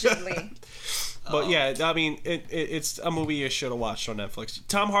 Allegedly. But yeah, I mean, it's a movie you should have watched on Netflix.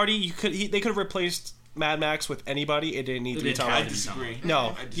 Tom Hardy, they could have replaced Mad Max with anybody. It didn't need to be Tom Hardy. I disagree.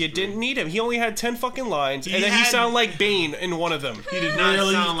 No, you didn't need him. He only had 10 fucking lines, and then he sounded like Bane in one of them. He did not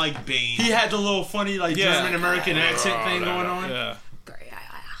sound like Bane. He had the little funny German American accent thing going on. Yeah.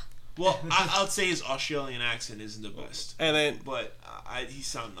 Well, I'd say his Australian accent isn't the best. And then, but he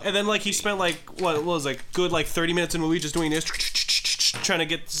sounded. And then he spent what was good 30 minutes in the movie just doing this, trying to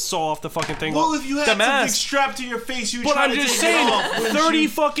get saw off the fucking thing. Well, if you had something strapped to your face, you would try to take it off. But I'm just saying, 30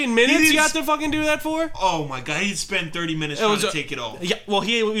 fucking minutes you have to fucking do that for? Oh my god, he'd spend 30 minutes trying to take it off. Yeah, well,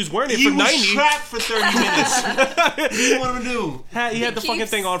 he was wearing it for 90. He was trapped for 30 minutes. What do you want him to do? He had the fucking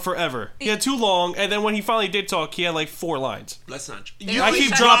thing on forever. He had too long, and then when he finally did talk, he had 4 lines. That's not true. I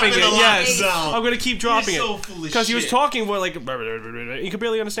keep dropping it. Yes, I'm gonna keep dropping You're so it foolish because he was talking with you could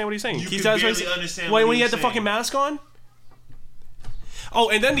barely understand what he's saying. You could barely understand when he had the fucking mask on. Oh,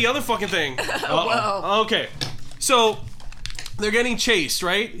 and then the other fucking thing. Whoa. Okay, so they're getting chased,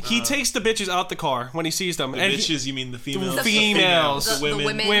 right? He takes the bitches out the car when he sees them. The and bitches, you mean the females? The females. The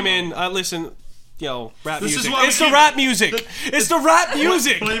women. Women. Listen. Rap This music. is why It's the rap music. It's the rap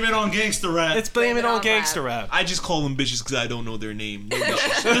music. Blame it on gangster rap. It's blame it on gangster rap. I just call them bitches because I don't know their name. No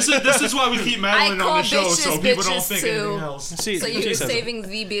bitches. This is why we keep Madeline on the show, so people don't think too. anything else. See, So you're saving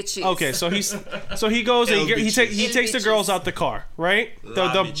the bitches. Okay, so he goes and he takes the girls out the car, right?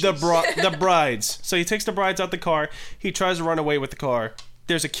 The brides. So he takes the brides out the car. He tries to run away with the car.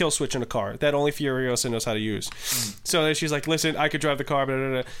 There's a kill switch in the car that only Furiosa knows how to use. So then she's like, "Listen, I could drive the car." Blah, blah,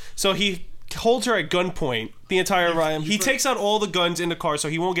 blah. So he holds her at gunpoint the entire ride. He takes out all the guns in the car so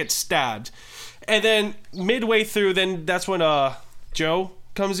he won't get stabbed. And then midway through, then that's when Joe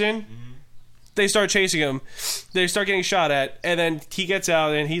comes in. They start chasing him. They start getting shot at, and then he gets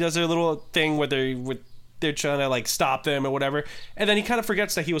out and he does a little thing where they're trying to stop them or whatever. And then he kind of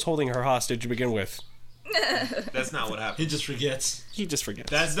forgets that he was holding her hostage to begin with. That's not what happens. He just forgets.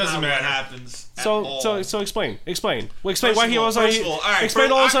 That doesn't matter. What happens. So explain. Well, explain First why of he all- was. first of all, all right, Explain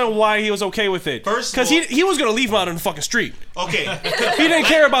first- all of a sudden why he was okay with it. First of because all- he was gonna leave them out on the fucking street. Okay. He didn't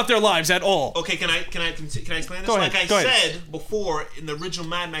care about their lives at all. Okay, can I explain this? Go ahead, Like go I ahead. said before, in the original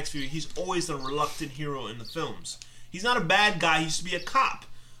Mad Max movie, he's always the reluctant hero in the films. He's not a bad guy. He used to be a cop.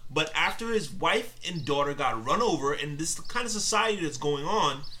 But after his wife and daughter got run over, and this kind of society that's going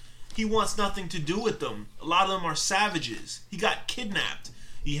on, he wants nothing to do with them. A lot of them are savages. He got kidnapped.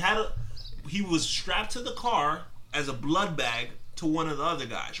 He was strapped to the car as a blood bag to one of the other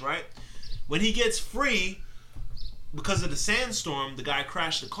guys, right? When he gets free, because of the sandstorm, the guy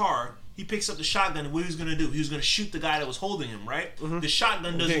crashed the car. He picks up the shotgun, and what he was going to do? He was going to shoot the guy that was holding him, right? Mm-hmm. The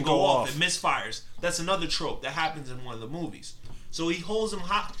shotgun doesn't go off. It misfires. That's another trope that happens in one of the movies. So he holds them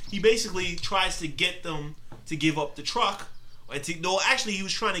hot. He basically tries to get them to give up the truck. Actually, he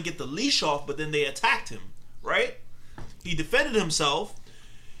was trying to get the leash off, but then they attacked him, right? He defended himself.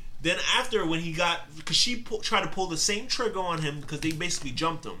 Then after, when he got... Because she tried to pull the same trigger on him because they basically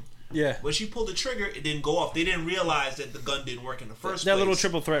jumped him. Yeah. When she pulled the trigger, it didn't go off. They didn't realize that the gun didn't work in the first place. That little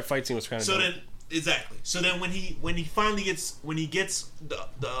triple threat fight scene was kind of Exactly. So then when he finally gets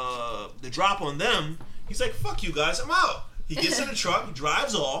the drop on them, he's like, "Fuck you guys, I'm out." He gets in the truck, he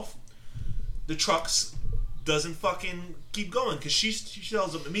drives off. The truck's doesn't fucking keep going because she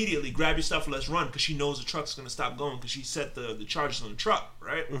tells him immediately, "Grab your stuff and let's run," because she knows the truck's gonna stop going because she set the charges on the truck,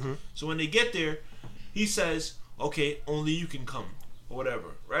 right? Mm-hmm. So when they get there, he says, "Okay, only you can come." Or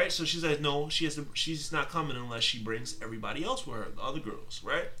whatever, right? So she says no, she's not coming unless she brings everybody else with her, the other girls,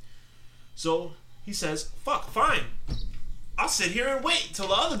 right? So he says, "Fuck, fine. I'll sit here and wait till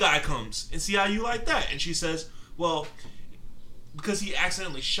the other guy comes and see how you like that." And she says, "Well, because he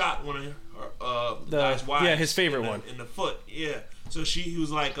accidentally shot one of the guy's wives, his favorite one, in the foot, yeah." So he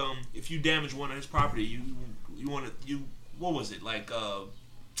was like, "If you damage one of his property, you want to what was it like?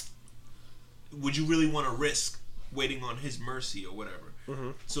 Would you really want to risk waiting on his mercy or whatever?"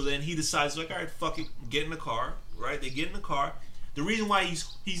 Mm-hmm. So then he decides, like, "All right, fuck it, get in the car." Right? They get in the car. The reason why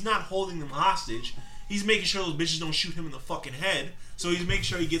he's not holding them hostage, he's making sure those bitches don't shoot him in the fucking head. So he's making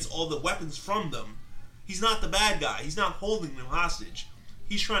sure he gets all the weapons from them. He's not the bad guy. He's not holding them hostage.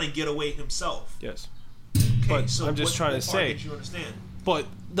 He's trying to get away himself. Yes. Okay, But so I'm just trying to say. Did you understand? But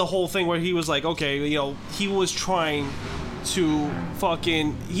the whole thing where he was like, okay, he was trying to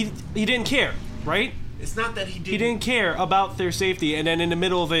fucking he didn't care, right? It's not that he didn't. He didn't care about their safety, and then in the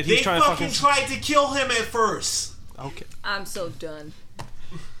middle of it, he's trying to fucking... They fucking tried to kill him at first. Okay. I'm so done.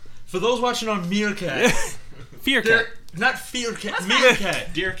 For those watching on Meerkat... Fearcat. Not Fearcat.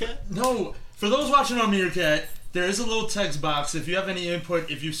 Meerkat. Deercat? No. For those watching on Meerkat, There is a little text box. If you have any input,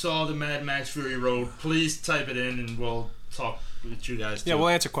 if you saw the Mad Max Fury Road, please type it in and we'll talk with you guys too. Yeah, we'll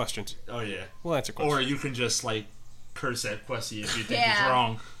answer questions. Oh, yeah. We'll answer questions. Or you can just, like, curse at Quessy if you think he's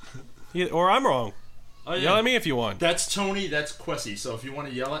wrong. Yeah, or I'm wrong. Oh, yeah. Yell at me if you want. That's Tony, that's Quessy. So if you want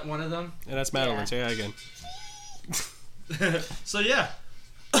to yell at one of them. And that's Madeline. Say that again. So, yeah.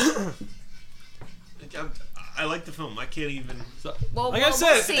 I like the film. I can't even. Well, Like I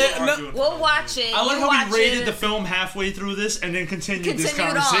said, we'll see. We'll watch it. I like we'll how we rated it. the film halfway through this and then continued this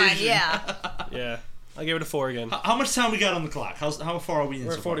conversation. on, yeah. Yeah. I'll give it a 4 again. How much time we got on the clock? How far are we in?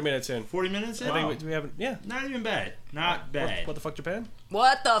 We're so 40 far? minutes in. 40 minutes in? I think we haven't. Yeah. Not even bad. Not bad. What the fuck, Japan?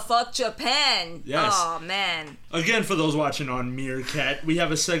 What the fuck, Japan? Yes. Oh, man. Again, for those watching on Meerkat, we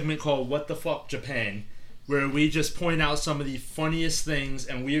have a segment called What the Fuck Japan, where we just point out some of the funniest things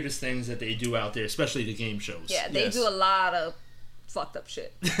and weirdest things that they do out there, especially the game shows. Yeah, they do a lot of fucked up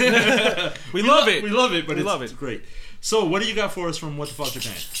shit. We love it. We love it, but We it's love it. great. So, what do you got for us from What the Fuck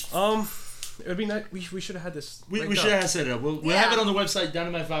Japan? It would be nice. We should have had this. We ranked should up. have set it up. We'll have it on the website,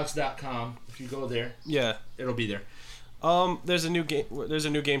 dynamitefox.com. If you go there, Yeah. it'll be there. There's a new game. There's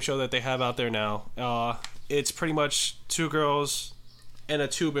a new game show that they have out there now. It's pretty much 2 girls and a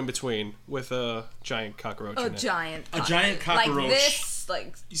tube in between with a giant cockroach in it. A giant Like cockroach. this,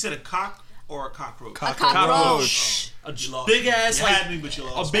 like... You said a cock or a cockroach? A cockroach. A big ass, you like had me, but you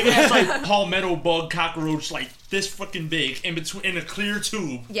lost. a big ass like palmetto bug cockroach, like this fucking big, in a clear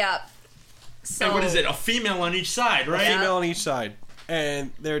tube. Yep. So, And what is it? A female on each side, right? Female on each side,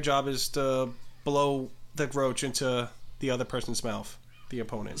 and their job is to blow the roach into the other person's mouth, the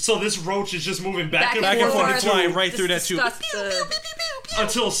opponent. So this roach is just moving back and Back and forth forth, flying right through that tube,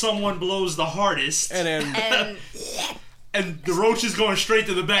 until someone blows the hardest, and then and the roach is going straight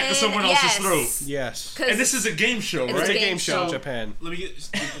to the back of someone else's throat. yes, And this is a game show, It's right? it's a game game show, show. Japan. Let me get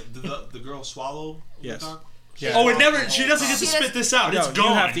the girl swallow. Yes. The cock? Yeah. Oh, it never. She doesn't get to She spit this out. No, It's you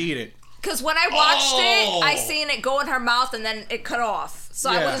gone. have to eat it. Because when I watched Oh. it, I seen it go in her mouth and then it cut off. So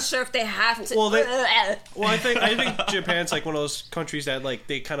I Yeah. wasn't sure if they have to. Well, I think Japan's like one of those countries that like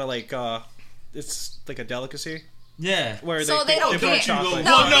they kind of like it's like a delicacy Yeah. where So they don't put get- chocolate.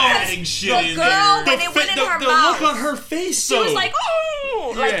 No, no, adding shit the in girl, there. when it went in her the mouth, look on her face, she was like,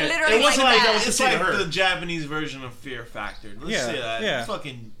 oh, like Yeah. literally It wasn't like that. that was It's to see like her. the Japanese version of Fear Factor. Let's Yeah, say that. yeah.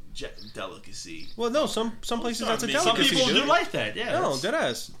 Fucking delicacy. Well, no, some places that's a Some Some delicacy. people dude. do like that. Yeah. No,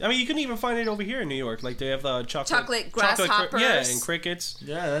 that's- deadass. I mean, you can even find it over here in New York. Like they have Chocolate grasshoppers. yeah, and crickets.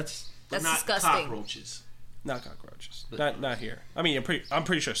 Yeah, that's. That's not disgusting. cockroaches. Not cockroaches. Not here. I mean, I'm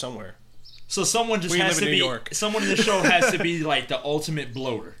pretty sure somewhere. So someone just We has live to in be. New York. Someone in the show has to be like the ultimate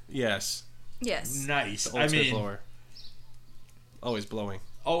blower. Yes. Yes. Nice. I Ultimate mean, blower. Always blowing.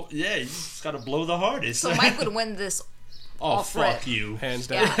 oh yeah, you just gotta blow the hardest. So Mike would win this. oh off fuck rip. you! Hands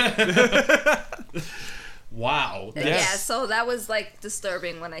down. Yeah. Wow. Yeah, so that was like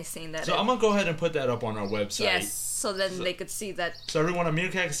disturbing when I seen that. So I'm gonna go ahead and put that up on our website. Yes, so then they could see that. So everyone on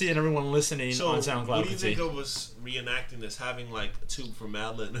Meerkat can see and everyone listening So, on SoundCloud what do can you see. think of us reenacting this, having like a tube for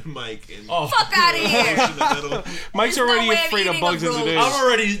Madeline and Mike and Oh, Fuck out of here! in the middle? Mike's There's no already way I'm afraid of eating bugs a as it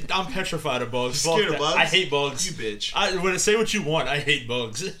roach. is. I'm petrified of bugs. Fuck Scared of that. bugs? I hate bugs. You bitch. When I say what you want, I hate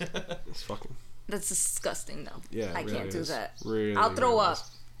bugs. It's fucking. That's disgusting, though. Yeah, it I really can't do is. that. Really, I'll throw really up. is.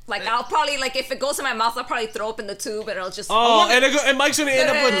 Like I'll probably if it goes in my mouth, I'll probably throw up in the tube, and it'll just. Oh, and Mike's gonna end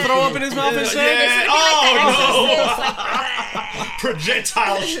up with throw up in his mouth instead. Yeah. Like,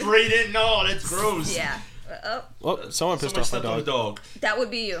 Projectile straight in. No, that's gross. yeah. Oh, someone pissed Somebody off stepped my on a dog. dog. That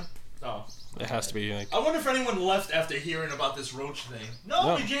would be you. Oh. It has to be. Like, I wonder if anyone left after hearing about this roach thing. No,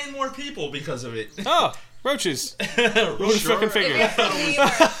 No. we gained more people because of it. oh, roaches. Who would Sure. fucking figure? If you're from New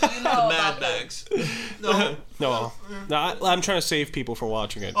York, you know Mad about Max. No. No, I'm trying to save people from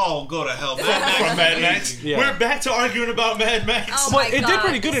watching it. Oh, go to hell. Mad From Max. Mad Max. Yeah. We're back to arguing about Mad Max. Oh But my it God, did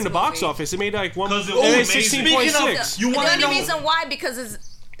pretty good this in the box movie. office. It made like one. 'Cause it It was made amazing. 16.6. You The want to only know reason why because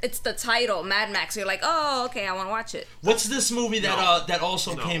it's the title Mad Max. You're like, oh, okay, I want to watch it. what's this movie that No. that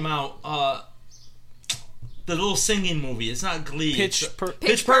also No. came out? The little singing movie. It's not Glee. Pitch It's- per-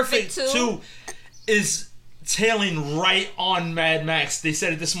 Pitch Perfect 2 is tailing right on Mad Max. They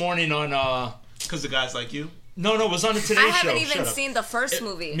said it this morning on. Because the guys like you. No, it was on the Today I Show. haven't even Shut up. seen the first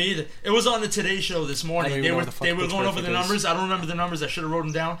movie. Me either. It was on the Today Show this I morning. don't even They know were what the fuck they were Pitch going over Perfect the is. numbers. I don't remember the numbers. I should have wrote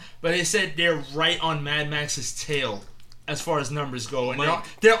them down. But they said they're right on Mad Max's tail as far as numbers go, and Mike.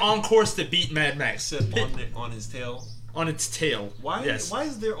 they're on course to beat Mad Max Said on his tail. on its tail. Why? Yes. Why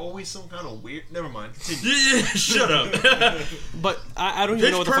is there always some kind of weird? Never mind. Continue. Yeah, shut up. But I don't even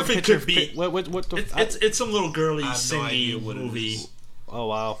Pitch know what the fuck Perfect picture. could be- What the? it's some little girly I have no idea singing what it movie. is. Oh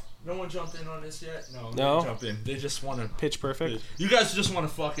wow. No one jumped in on this yet? No. No? Jump in. They just want to... Pitch Perfect? You guys just want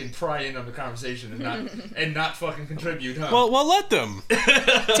to fucking pry in on the conversation and not fucking contribute, huh? Well, let them.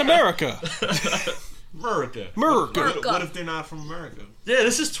 It's America. America. What if they're not from America? Yeah,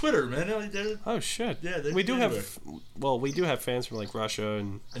 this is Twitter, man. Oh shit. Yeah, we do have. Well, we do have fans from like Russia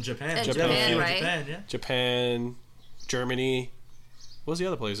and Japan. And Japan, right? Japan, yeah. Japan, Germany. What was the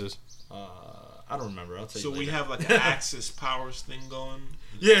other places? I don't remember. I'll tell you. So later. we have like an Axis powers thing going.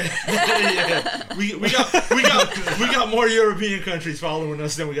 Yeah. We got more European countries following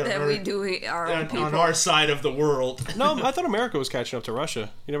us than we got That America. we do our own people. On our side of the world. No, I thought America was catching up to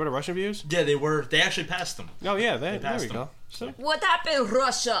Russia. You never had Russian views? Yeah, they were. They actually passed them. Oh yeah, there passed we them. go. So, What happened,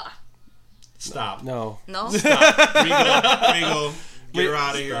 Russia? Stop. no. No? Rigo, get her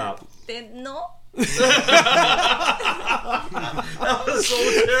out of here. Stop. No? That was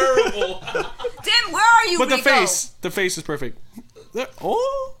so terrible. Tim, where are you, But Rico? the face is perfect.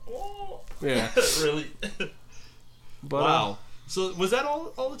 Oh, yeah. Really? But, Wow. So was that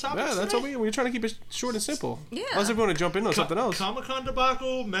all the topics? Yeah, that's today? all we were trying to keep it short and simple. Yeah. Unless if we want to jump in on something else. Comic-Con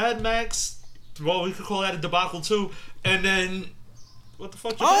debacle, Mad Max. Well, we could call that a debacle too. And then what the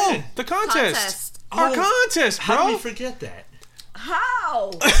fuck? Japan? The contest. Our Oh, contest, How did bro. we forget that?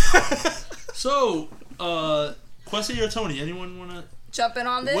 How? So, Quessy or Tony? Anyone want to? Jump in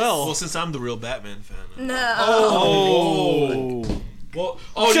on this? Well, since I'm the real Batman fan. No. Oh. Well,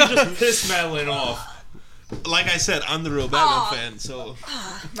 you just pissed Madeline off. Like I said, I'm the real Batman fan, so...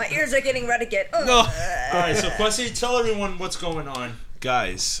 My ears are getting red again. No. All right, so Quessy, tell everyone what's going on.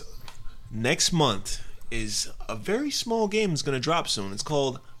 Guys, next month is a very small game that's going to drop soon. It's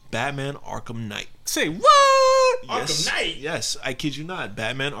called Batman Arkham Knight. Say what? Arkham Knight? Yes, I kid you not.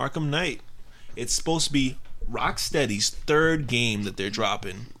 Batman Arkham Knight. It's supposed to be Rocksteady's third game that they're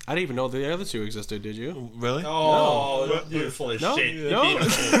dropping. I didn't even know the other two existed. Did you? Really? Oh, you're full of No. shit. You No. beat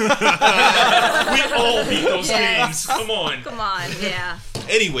us. We all beat those games. Come on. Come on, yeah.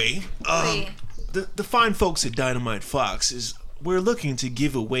 Anyway, Wait. the fine folks at Dynamite Fox we're looking to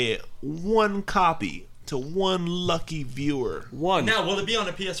give away one copy to one lucky viewer. One. Now, will it be on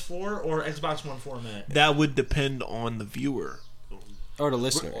a PS4 or Xbox One format? That would depend on the viewer. Or the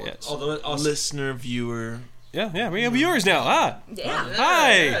listener, yes. Listener, viewer. Yeah, we have viewers now. Yeah.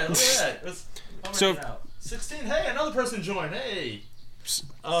 Hi. Yeah, look at that. So- 16. Hey, another person joined. Hey.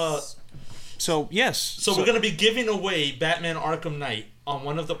 So, yes. So we're going to be giving away Batman Arkham Knight on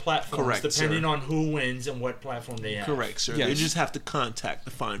one of the platforms, Correct, depending sir. on who wins and what platform they have. Correct, sir. Yes. They just have to contact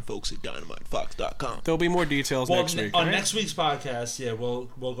the fine folks at DynamiteFox.com. There'll be more details Well, next week. on right? next week's podcast, yeah, we'll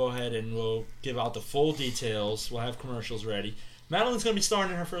go ahead and we'll give out the full details. We'll have commercials ready. Madeline's going to be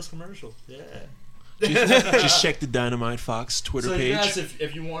starring in her first commercial. Yeah. Just check the Dynamite Fox Twitter So page. you guys,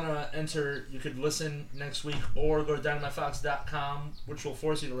 if you want to enter, you could listen next week or go to DynamiteFox.com, which will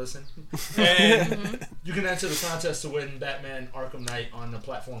force you to listen. And you can enter the contest to win Batman Arkham Knight on the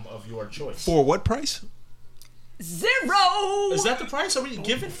platform of your choice. For what price? 0. Is that the price? Are we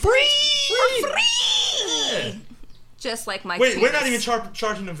giving Free! Yeah. Just like my Wait, we're penis. not even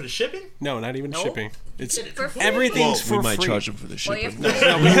charging them for the shipping? No, not even shipping. It's For free. everything's for we might free. charge them for the Well, shipping. you're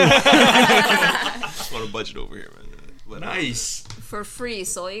Just want a budget over here, man. But, Nice. for free.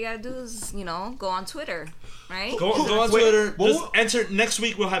 So all you gotta do is, go on Twitter, right? Go on Wait, Twitter. what- Just enter. Next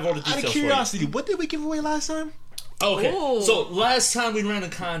week we'll have all the out details of for you. curiosity, what did we give away last time? Okay, Ooh. so last time we ran a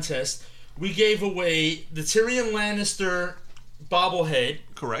contest, we gave away the Tyrion Lannister bobblehead,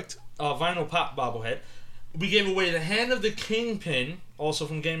 Correct. vinyl pop bobblehead. We gave away the Hand of the Kingpin, also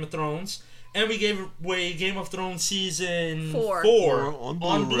from Game of Thrones, and we gave away Game of Thrones season 4 on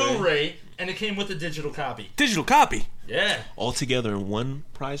on Blu-ray. Blu-ray, and it came with a digital copy. Digital copy. Yeah, All together in one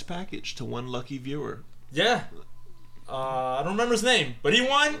prize package to one lucky viewer. yeah. I don't remember his name, but he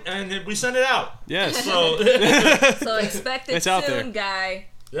won, and we sent it out. Yes. So, So expect it It's out soon, there. guy.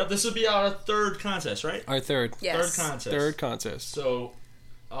 yep, this will be our third contest, right? Our third. Yes. Third contest. Third contest. So,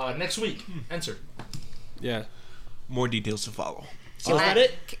 next week, enter. Yeah. More details to follow. So is that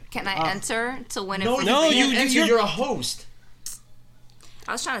it? Can I enter to win it? No, for you free? can't enter. You're a host.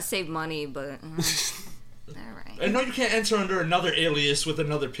 I was trying to save money, but all right. And no, you can't enter under another alias with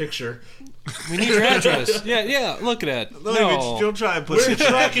another picture. We need your address. Yeah. Look at that. No. Don't try and put We're shit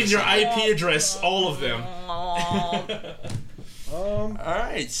tracking your IP address, all of them. Aw, All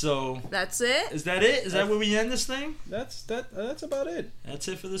right, so that's it. is that it? Is that where we end this thing? That's about it. That's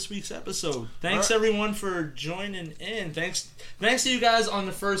it for this week's episode. Thanks everyone for joining in. Thanks to you guys on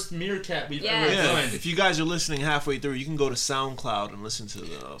the first Meerkat we've ever Yes. Yeah, done. if you guys are listening halfway through, you can go to SoundCloud and listen to the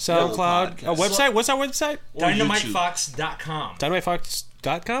SoundCloud. full A podcast. website? What's our website? Or YouTube. DynamiteFox.com.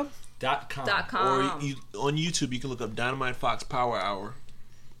 DynamiteFox.com? .com. .com. Or on YouTube, you can look up Dynamite Fox Power Hour.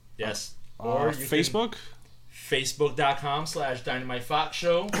 Yes. Or you Facebook? Facebook.com/Dynamite Fox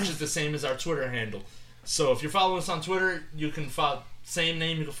Show, which is the same as our Twitter handle. So if you're following us on Twitter, you can follow same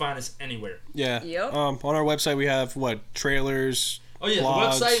name. You can find us anywhere. Yeah. Yep. On our website, we have trailers. Oh yeah,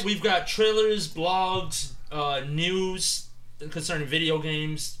 blogs. the website. We've got trailers, blogs, news concerning video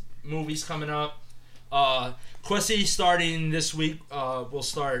games, movies coming up. Quessy starting this week. We'll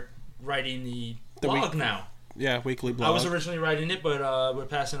start writing the blog now. Yeah, weekly blog. I was originally writing it, but we're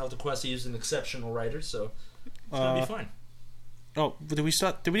passing out to Quessy. He's an exceptional writer, so it's gonna be fun. Oh, did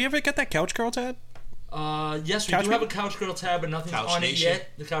we ever get that Couch Girl tab? Yes, we Couch do have a Couch Girl tab, but nothing's Couch on Nation. it yet.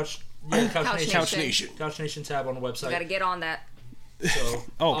 The Couch Nation. Couch Nation. Couch Nation tab on the website. Gotta get on that. So,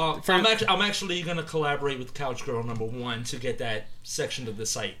 Oh, I'm actually gonna collaborate with Couch Girl #1 to get that section of the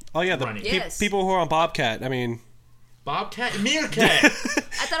site. Oh yeah, the running. Yes. people who are on Bobcat. I mean, Bobcat, Meerkat. I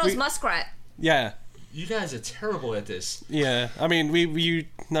thought it was Muskrat. yeah, You guys are terrible at this. yeah. I mean, we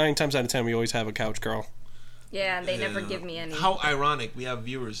 9 times out of 10 we always have a Couch Girl. Yeah, and they never give me any. How ironic. We have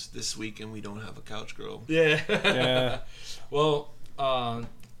viewers this week and we don't have a couch girl. Yeah. Yeah. Well,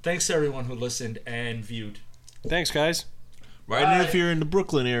 thanks to everyone who listened and viewed. Thanks, guys. Right, and if you're in the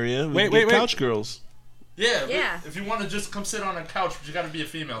Brooklyn area, we Wait. couch girls. Yeah. Yeah. If you want to just come sit on a couch, but you got to be a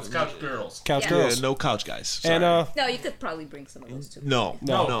female. It's Couch Girls. Couch Yeah. Girls. Yeah, no couch guys. Sorry. And No, you could probably bring some of those too. no,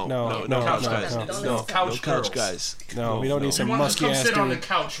 No, no, no, no, no, couch no, guys. no. It's No. no Couch No Girls. couch guys. No, we don't need You some want to musky come ass sit on the dude.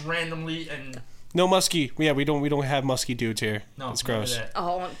 couch randomly and No musky. Yeah, we don't have musky dudes here. no, It's none of gross. that.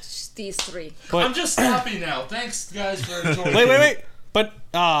 Oh, these three. But I'm just stopping now. Thanks, guys, for enjoying. wait. But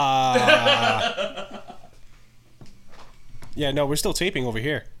yeah, no, we're still taping over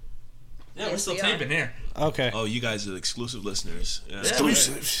here. Yeah, we're Yes, still we are. taping here. Okay. Oh, you guys are the exclusive listeners. Yeah. Yeah,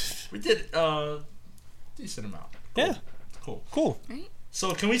 we did decent amount. Yeah. Cool. Right?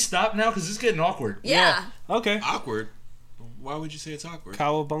 So can we stop now? Because this is getting awkward. Yeah. Okay. Awkward. Why would you say it's awkward?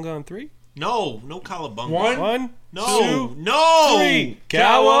 Cowabunga on 3. No cowabunga. 1, 1, No, 2, no. 3.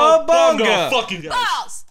 Cowabunga. Fuck you guys. Balls!